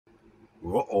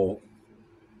Uh-oh,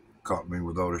 caught me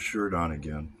without a shirt on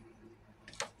again.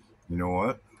 You know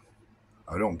what?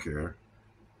 I don't care.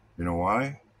 You know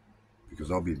why?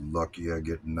 Because I'll be lucky I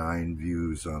get 9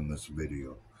 views on this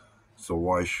video. So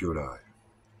why should I?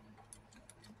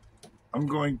 I'm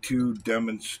going to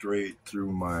demonstrate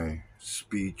through my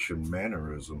speech and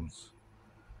mannerisms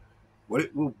what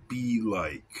it will be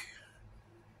like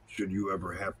should you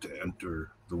ever have to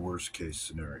enter the worst case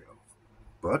scenario.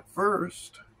 But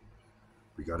first,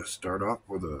 we got to start off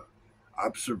with a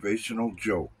observational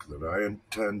joke that I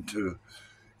intend to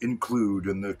include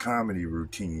in the comedy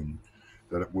routine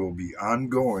that it will be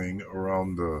ongoing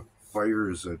around the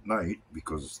fires at night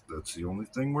because that's the only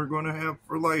thing we're going to have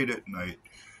for light at night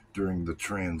during the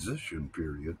transition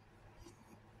period.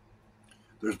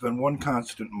 There's been one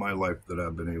constant in my life that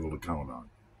I've been able to count on: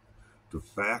 the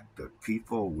fact that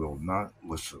people will not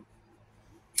listen.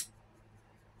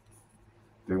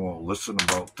 They won't listen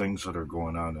about things that are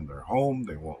going on in their home.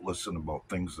 They won't listen about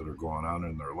things that are going on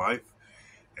in their life.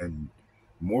 And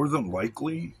more than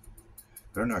likely,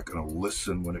 they're not going to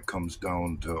listen when it comes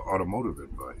down to automotive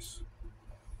advice.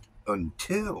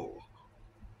 Until,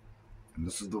 and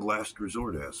this is the last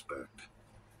resort aspect,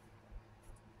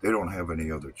 they don't have any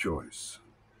other choice.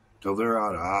 Till they're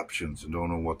out of options and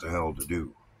don't know what the hell to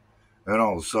do. Then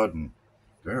all of a sudden,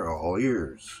 they're all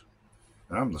ears.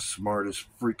 And I'm the smartest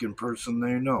freaking person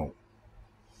they know.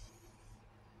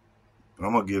 But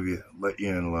I'm going to let you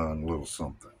in on a little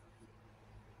something.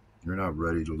 You're not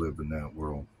ready to live in that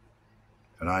world.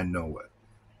 And I know it.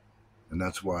 And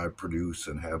that's why I produce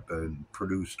and have been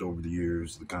produced over the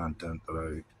years the content that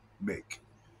I make.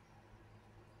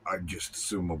 I just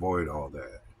assume avoid all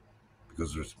that.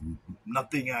 Because there's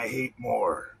nothing I hate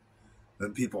more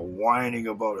than people whining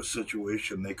about a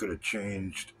situation they could have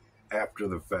changed after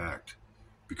the fact.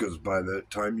 Because by the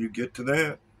time you get to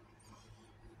that,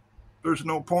 there's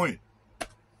no point.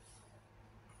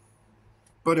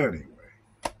 But anyway,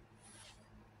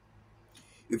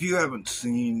 if you haven't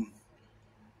seen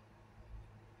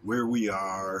where we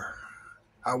are,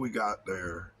 how we got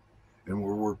there, and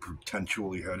where we're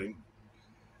potentially heading,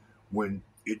 when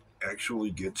it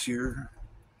actually gets here,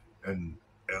 and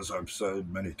as I've said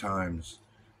many times,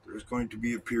 there's going to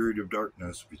be a period of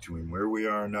darkness between where we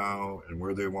are now and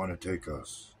where they want to take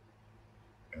us.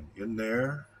 And in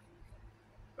there,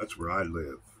 that's where I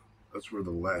live. That's where the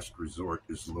last resort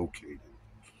is located.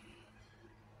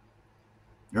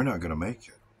 You're not going to make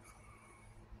it.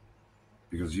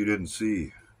 Because you didn't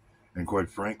see, and quite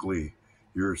frankly,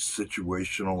 your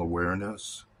situational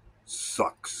awareness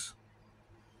sucks.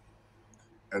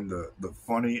 And the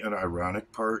funny and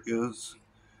ironic part is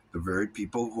the very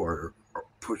people who are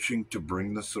pushing to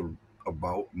bring this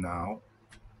about now,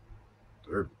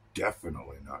 they're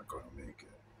definitely not going to make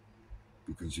it.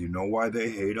 Because you know why they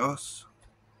hate us?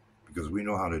 Because we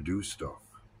know how to do stuff.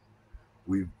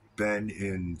 We've been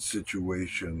in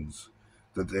situations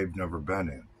that they've never been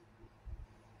in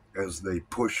as they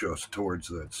push us towards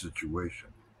that situation.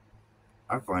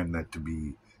 I find that to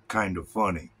be kind of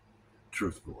funny,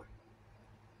 truthfully.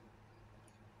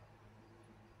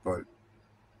 But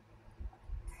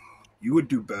you would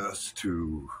do best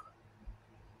to,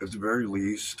 at the very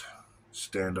least,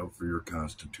 stand up for your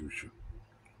Constitution.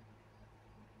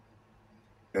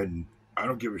 And I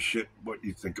don't give a shit what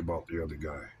you think about the other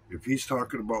guy. If he's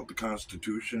talking about the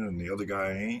Constitution and the other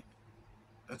guy ain't,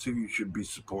 that's who you should be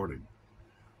supporting.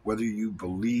 Whether you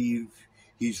believe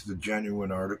he's the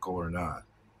genuine article or not.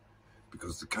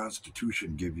 Because the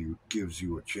Constitution gives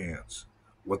you a chance.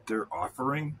 What they're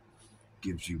offering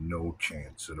gives you no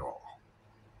chance at all.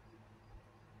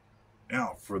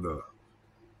 Now, for the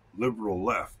liberal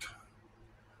left,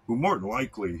 who more than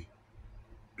likely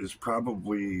is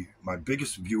probably my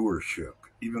biggest viewership,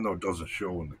 even though it doesn't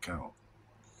show in the count.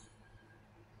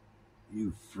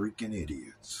 You freaking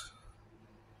idiots.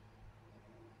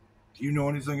 Do you know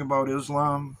anything about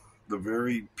Islam? The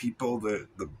very people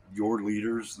your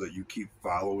leaders that you keep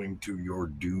following to your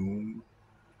doom,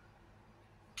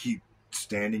 keep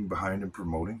standing behind and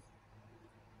promoting?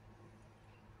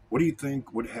 What do you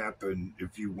think would happen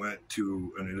if you went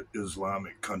to an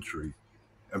Islamic country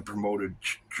and promoted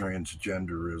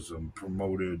transgenderism,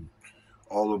 promoted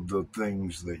all of the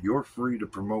things that you're free to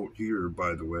promote here,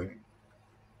 by the way?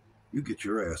 You get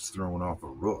your ass thrown off a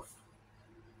roof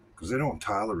because they don't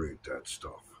tolerate that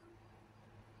stuff.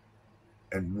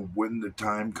 And when the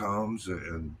time comes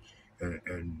and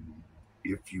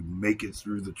if you make it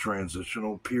through the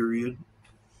transitional period,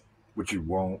 which you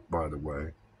won't, by the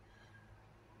way,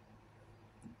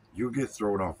 you'll get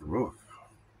thrown off a roof.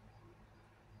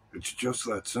 It's just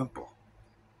that simple.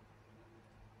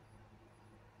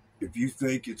 If you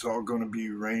think it's all going to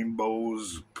be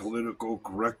rainbows, political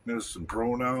correctness, and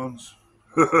pronouns,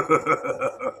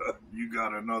 you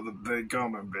got another thing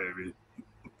coming, baby.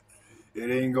 It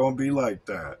ain't going to be like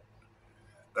that.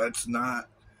 That's not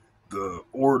the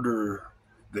order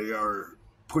they are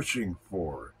pushing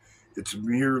for. It's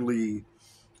merely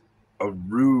a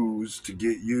ruse to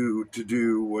get you to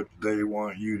do what they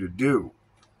want you to do.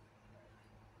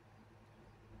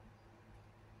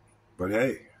 But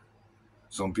hey,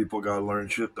 some people got to learn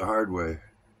shit the hard way.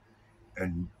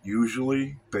 And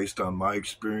usually, based on my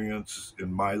experience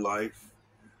in my life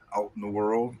out in the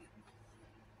world,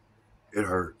 it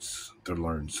hurts to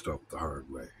learn stuff the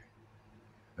hard way.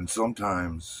 And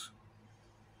sometimes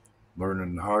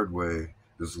learning the hard way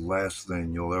is the last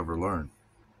thing you'll ever learn.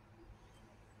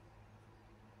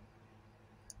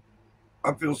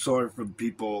 I feel sorry for the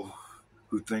people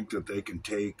who think that they can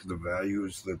take the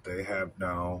values that they have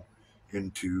now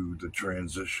into the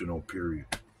transitional period.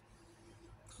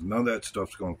 None of that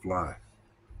stuff's going to fly.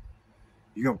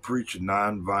 You're going to preach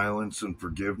nonviolence and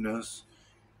forgiveness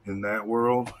in that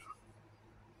world,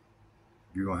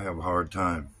 you're going to have a hard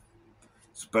time.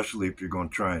 Especially if you're going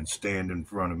to try and stand in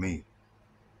front of me.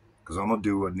 Because I'm going to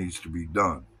do what needs to be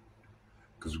done.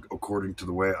 Because according to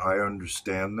the way I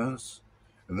understand this,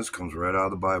 and this comes right out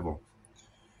of the Bible,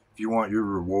 if you want your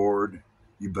reward,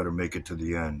 you better make it to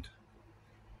the end.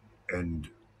 And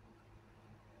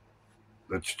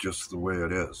that's just the way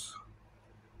it is.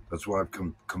 That's why I've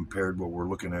compared what we're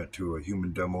looking at to a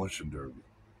human demolition derby.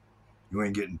 You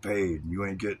ain't getting paid. You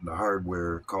ain't getting the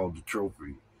hardware called the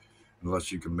trophy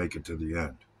unless you can make it to the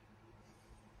end.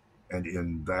 And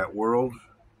in that world,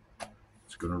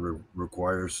 it's going to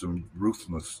require some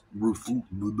ruthlessness,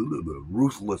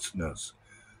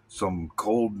 some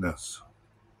coldness.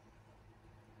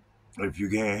 If you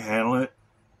can't handle it,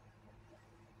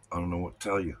 I don't know what to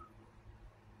tell you.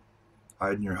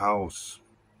 Hide in your house.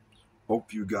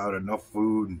 Hope you got enough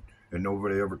food and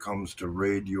nobody ever comes to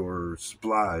raid your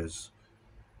supplies.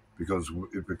 Because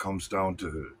if it comes down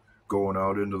to going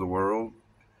out into the world,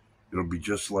 it'll be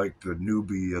just like the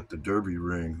newbie at the derby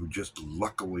ring who just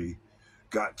luckily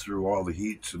got through all the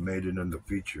heats and made it in the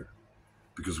feature.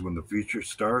 Because when the feature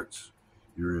starts,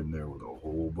 you're in there with a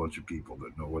whole bunch of people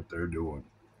that know what they're doing.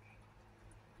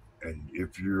 And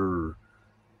if you're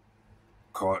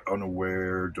caught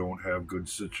unaware, don't have good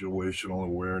situational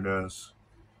awareness,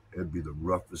 it'd be the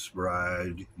roughest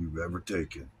ride you've ever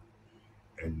taken.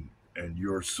 And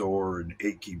your sore and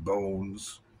achy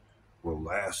bones will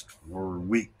last for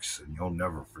weeks, and you'll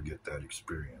never forget that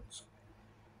experience.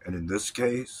 And in this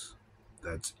case,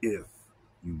 that's if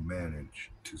you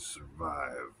manage to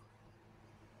survive.